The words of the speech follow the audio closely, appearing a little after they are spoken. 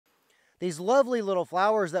These lovely little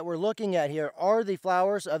flowers that we're looking at here are the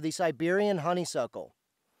flowers of the Siberian honeysuckle.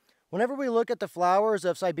 Whenever we look at the flowers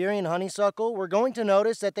of Siberian honeysuckle, we're going to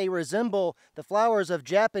notice that they resemble the flowers of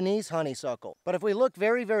Japanese honeysuckle. But if we look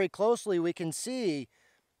very, very closely, we can see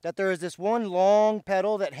that there is this one long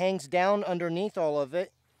petal that hangs down underneath all of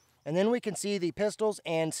it. And then we can see the pistils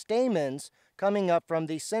and stamens coming up from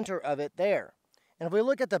the center of it there. And if we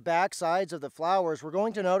look at the back sides of the flowers, we're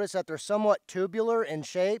going to notice that they're somewhat tubular in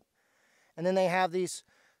shape. And then they have these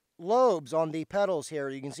lobes on the petals here.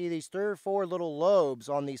 You can see these 3 or 4 little lobes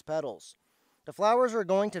on these petals. The flowers are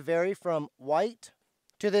going to vary from white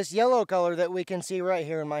to this yellow color that we can see right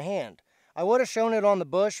here in my hand. I would have shown it on the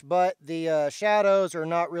bush, but the shadows are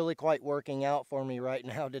not really quite working out for me right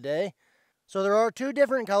now today. So there are 2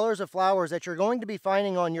 different colors of flowers that you're going to be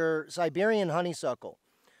finding on your Siberian honeysuckle.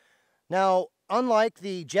 Now, unlike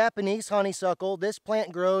the Japanese honeysuckle, this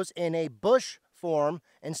plant grows in a bush form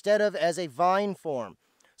instead of as a vine form.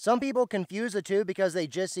 Some people confuse the two because they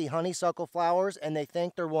just see honeysuckle flowers and they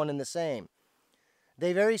think they're one and the same.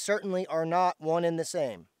 They very certainly are not one and the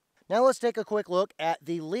same. Now let's take a quick look at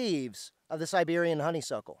the leaves of the Siberian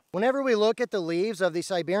honeysuckle. Whenever we look at the leaves of the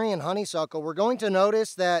Siberian honeysuckle, we're going to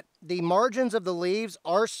notice that the margins of the leaves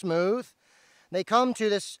are smooth. They come to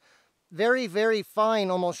this very, very fine,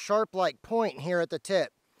 almost sharp-like point here at the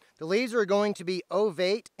tip. The leaves are going to be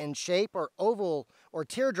ovate in shape, or oval or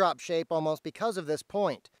teardrop shape almost, because of this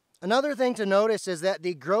point. Another thing to notice is that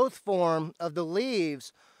the growth form of the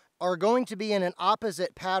leaves are going to be in an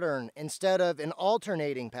opposite pattern instead of an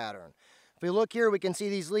alternating pattern. If we look here, we can see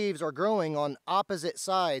these leaves are growing on opposite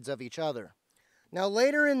sides of each other. Now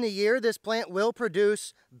later in the year, this plant will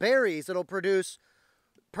produce berries. It'll produce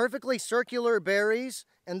perfectly circular berries,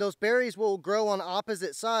 and those berries will grow on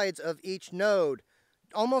opposite sides of each node,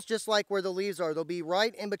 almost just like where the leaves are. They'll be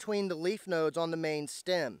right in between the leaf nodes on the main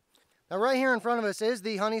stem. Now right here in front of us is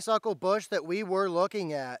the honeysuckle bush that we were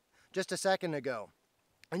looking at just a second ago.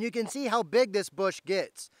 And you can see how big this bush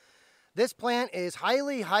gets. This plant is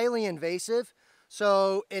highly, highly invasive,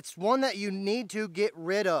 so it's one that you need to get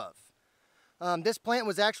rid of. This plant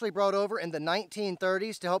was actually brought over in the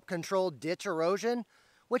 1930s to help control ditch erosion,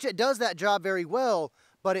 which it does that job very well,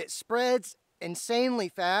 but it spreads insanely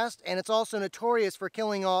fast, and it's also notorious for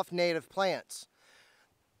killing off native plants.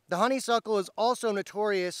 The honeysuckle is also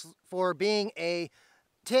notorious for being a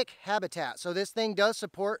tick habitat, so this thing does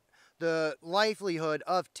support the livelihood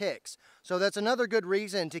of ticks. So that's another good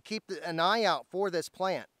reason to keep an eye out for this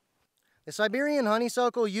plant. The Siberian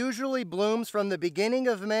honeysuckle usually blooms from the beginning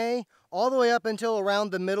of May all the way up until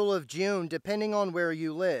around the middle of June, depending on where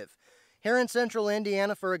you live. Here in central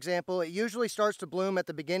Indiana, for example, it usually starts to bloom at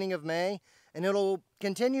the beginning of May, and it'll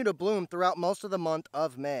continue to bloom throughout most of the month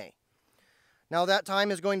of May. Now that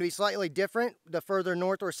time is going to be slightly different the further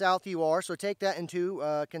north or south you are, so take that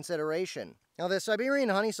into consideration. Now the Siberian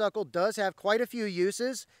honeysuckle does have quite a few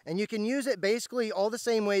uses, and you can use it basically all the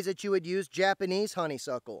same ways that you would use Japanese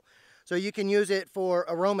honeysuckle. So you can use it for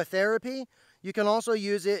aromatherapy. You can also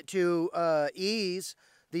use it to ease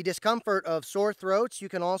the discomfort of sore throats. You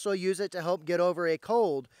can also use it to help get over a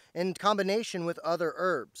cold in combination with other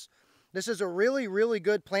herbs. This is a really, really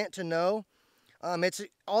good plant to know. It's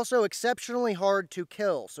also exceptionally hard to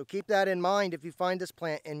kill, so keep that in mind if you find this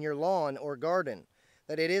plant in your lawn or garden,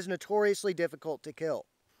 that it is notoriously difficult to kill.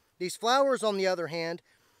 These flowers, on the other hand,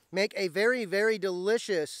 make a very, very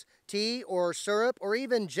delicious tea or syrup or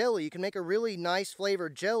even jelly. You can make a really nice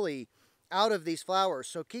flavored jelly out of these flowers,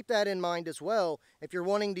 so keep that in mind as well if you're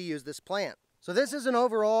wanting to use this plant. So this is an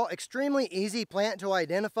overall extremely easy plant to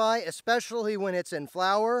identify, especially when it's in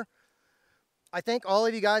flower. I thank all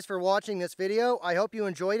of you guys for watching this video. I hope you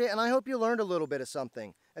enjoyed it, and I hope you learned a little bit of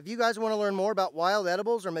something. If you guys want to learn more about wild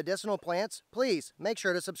edibles or medicinal plants, please make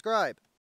sure to subscribe.